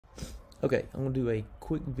Okay, I'm going to do a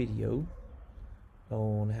quick video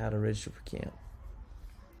on how to register for camp.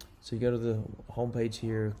 So you go to the home page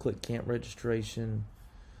here, click camp registration,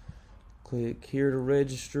 click here to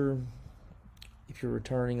register. If you're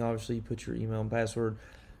returning, obviously you put your email and password.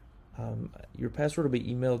 Your password will be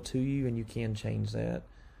emailed to you and you can change that.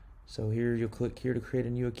 So here you'll click here to create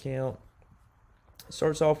a new account. It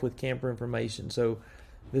starts off with camper information. So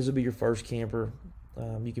this will be your first camper.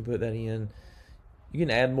 You can put that in. You can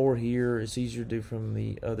add more here. It's easier to do from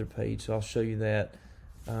the other page, so I'll show you that.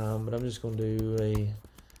 But I'm just going to do a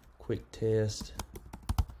quick test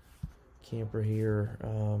camper here.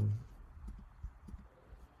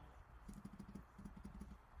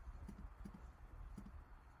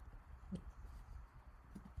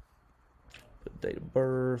 Put date of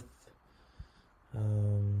birth.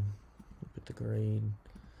 Put the grade.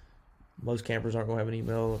 Most campers aren't going to have an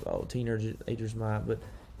email. Teenagers might, but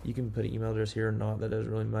you can put an email address here or not. That doesn't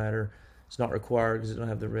really matter. It's not required because it don't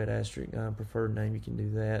have the red asterisk. Preferred name, you can do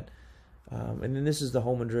that. And then this is the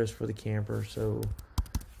home address for the camper. So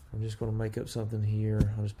I'm just going to make up something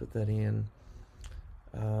here. I'll just put that in.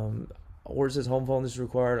 Or it says home phone. This is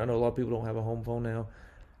required. I know a lot of people don't have a home phone now.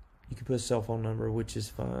 You can put a cell phone number, which is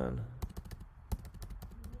fine.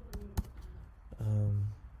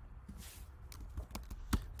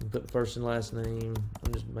 You can put the first and last name.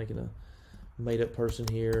 I'm just making a made-up person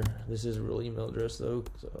here. This is a real email address though.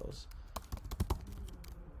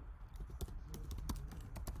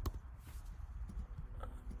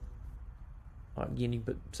 Again, you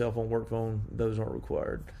can put cell phone, work phone. Those aren't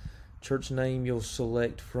required. Church name you'll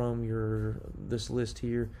select from this list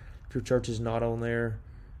here. If your church is not on there,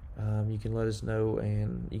 you can let us know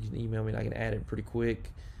and you can email me and I can add it pretty quick.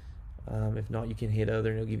 If not, you can hit other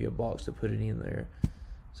and it'll give you a box to put it in there.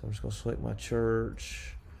 So I'm just going to select my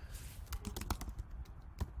church.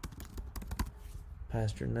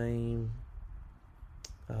 Pastor name.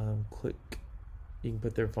 Click. You can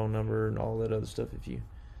put their phone number and all that other stuff if you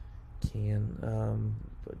can.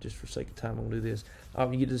 But just for sake of time, I'm going to do this.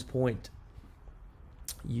 When you get to this point,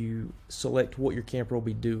 you select what your camper will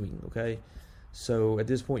be doing, okay? So at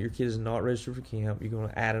this point, your kid is not registered for camp. You're going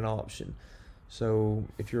to add an option. So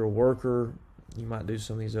if you're a worker, you might do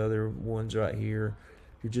some of these other ones right here.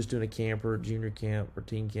 If you're just doing a camper, junior camp, or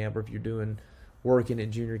teen camp, or if you're doing working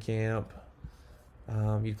at junior camp,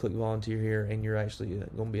 you click volunteer here, and you're actually going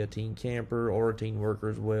to be a teen camper or a teen worker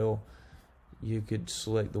as well. You could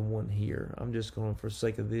select the one here. I'm just going, for the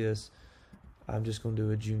sake of this, I'm just going to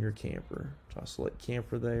do a junior camper. So I'll select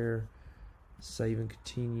camper there, save and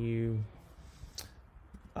continue.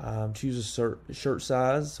 Choose a shirt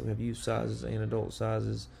size. So we have youth sizes and adult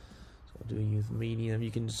sizes. So I'll do a youth medium.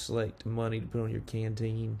 You can select money to put on your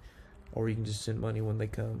canteen, or you can just send money when they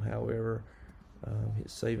come. However, hit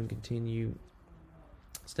save and continue.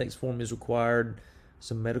 This next form is required.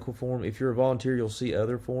 It's a medical form. If you're a volunteer, you'll see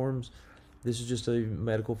other forms. This is just a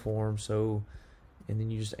medical form. So, and then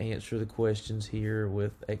you just answer the questions here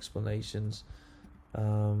with explanations.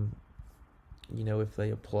 You know, if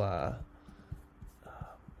they apply.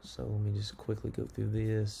 So let me just quickly go through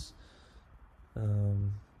this.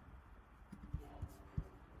 And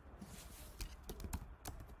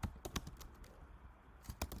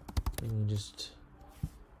you just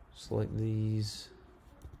select these.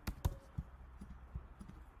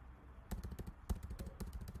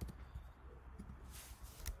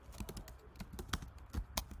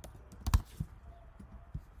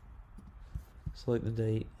 Select the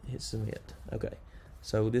date, hit submit. Okay,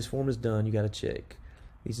 so this form is done. You got to check.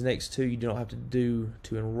 These next two you don't have to do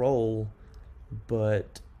to enroll,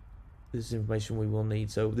 but this is information we will need.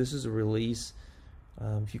 So this is a release.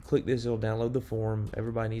 If you click this, it'll download the form.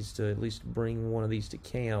 Everybody needs to at least bring one of these to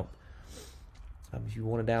camp. If you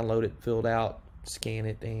want to download it, fill it out, scan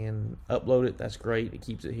it, and upload it, that's great. It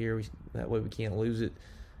keeps it here. That way we can't lose it.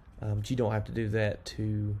 But you don't have to do that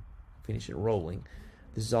to finish enrolling.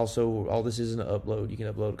 This is also, all this is an upload. You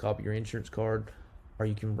can upload a copy of your insurance card, or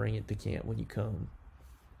you can bring it to camp when you come.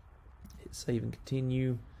 Hit save and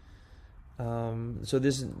continue. So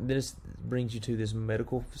this brings you to this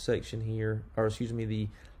medical section here, or excuse me, the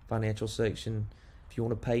financial section. If you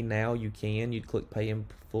want to pay now, you can. You'd click pay in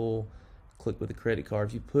full, click with a credit card.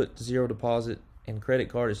 If you put zero deposit and credit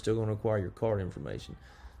card, it's still going to require your card information.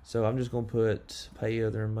 So I'm just going to put pay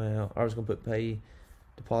other amount. I was going to put pay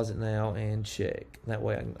deposit now and check. That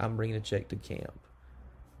way I'm bringing a check to camp.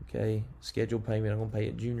 Okay, schedule payment. I'm going to pay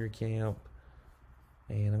at junior camp,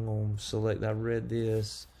 and I'm going to select. I read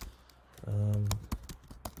this.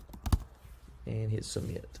 And hit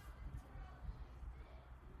submit.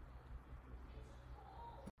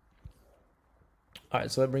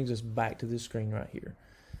 Alright, so that brings us back to this screen right here.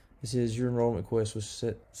 It says your enrollment request was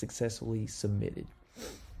successfully submitted.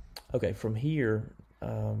 Okay, from here,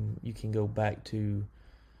 you can go back to,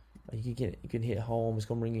 you can hit home. It's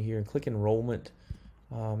going to bring you here and click enrollment.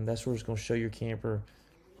 That's where it's going to show your camper.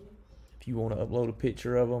 If you want to upload a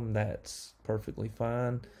picture of them, that's perfectly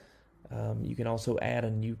fine. You can also add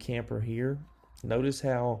a new camper here. Notice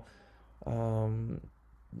how,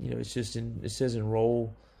 it says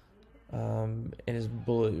enroll, and it's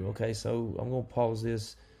blue. Okay, so I'm going to pause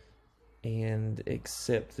this and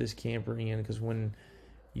accept this camper in, because when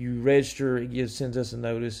you register, it sends us a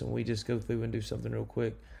notice, and we just go through and do something real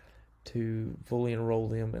quick to fully enroll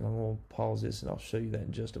them. And I'm going to pause this, and I'll show you that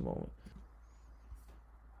in just a moment.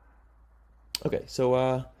 Okay, so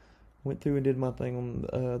I went through and did my thing on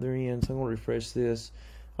the other end, so I'm going to refresh this.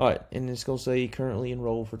 All right, and it's going to say currently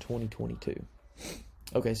enrolled for 2022.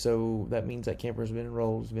 Okay, so that means that camper has been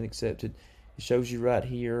enrolled, has been accepted. It shows you right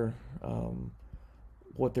here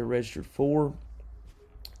what they're registered for.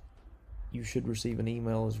 You should receive an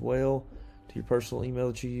email as well to your personal email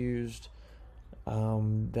that you used.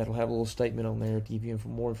 That'll have a little statement on there to give you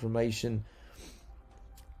more information.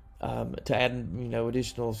 To add,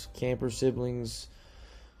 additional camper siblings.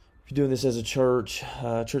 If you're doing this as a church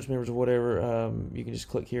members or whatever, you can just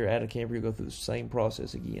click here, add a camper. You'll go through the same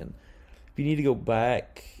process again. If you need to go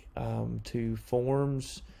back to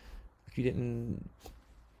forms, if you didn't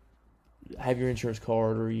have your insurance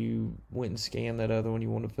card or you went and scanned that other one, you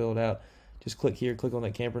want to fill it out, just click here, click on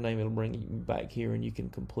that camper name. It'll bring you back here, and you can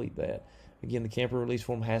complete that. Again, the camper release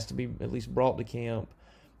form has to be at least brought to camp.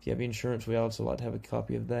 If you have insurance, we also like to have a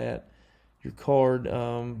copy of that. Your card,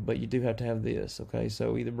 but you do have to have this, okay?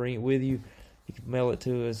 So either bring it with you, you can mail it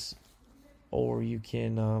to us, or you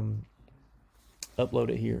can upload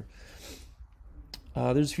it here.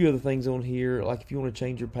 There's a few other things on here, like if you want to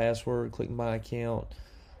change your password, click My Account.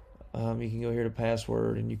 You can go here to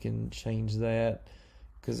password, and you can change that,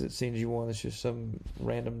 because it sends you one that's just some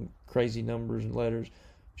random crazy numbers and letters.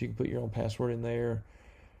 But you can put your own password in there.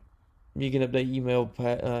 You can update email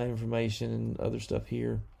information and other stuff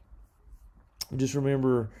here. Just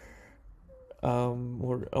remember,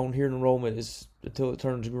 we're on here in enrollment is until it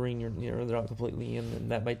turns green. They're not completely in,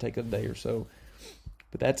 and that may take a day or so.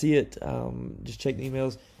 But that's it. Just check the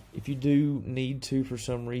emails. If you do need to, for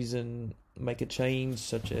some reason, make a change,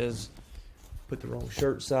 such as put the wrong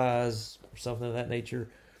shirt size or something of that nature,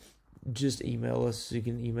 just email us. You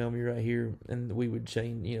can email me right here, and we would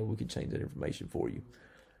change. We could change that information for you.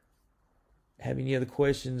 Have any other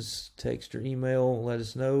questions? Text or email. Let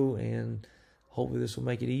us know, and hopefully this will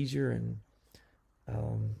make it easier, and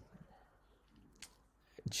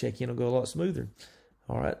check-in will go a lot smoother.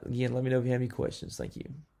 All right. Again, let me know if you have any questions. Thank you.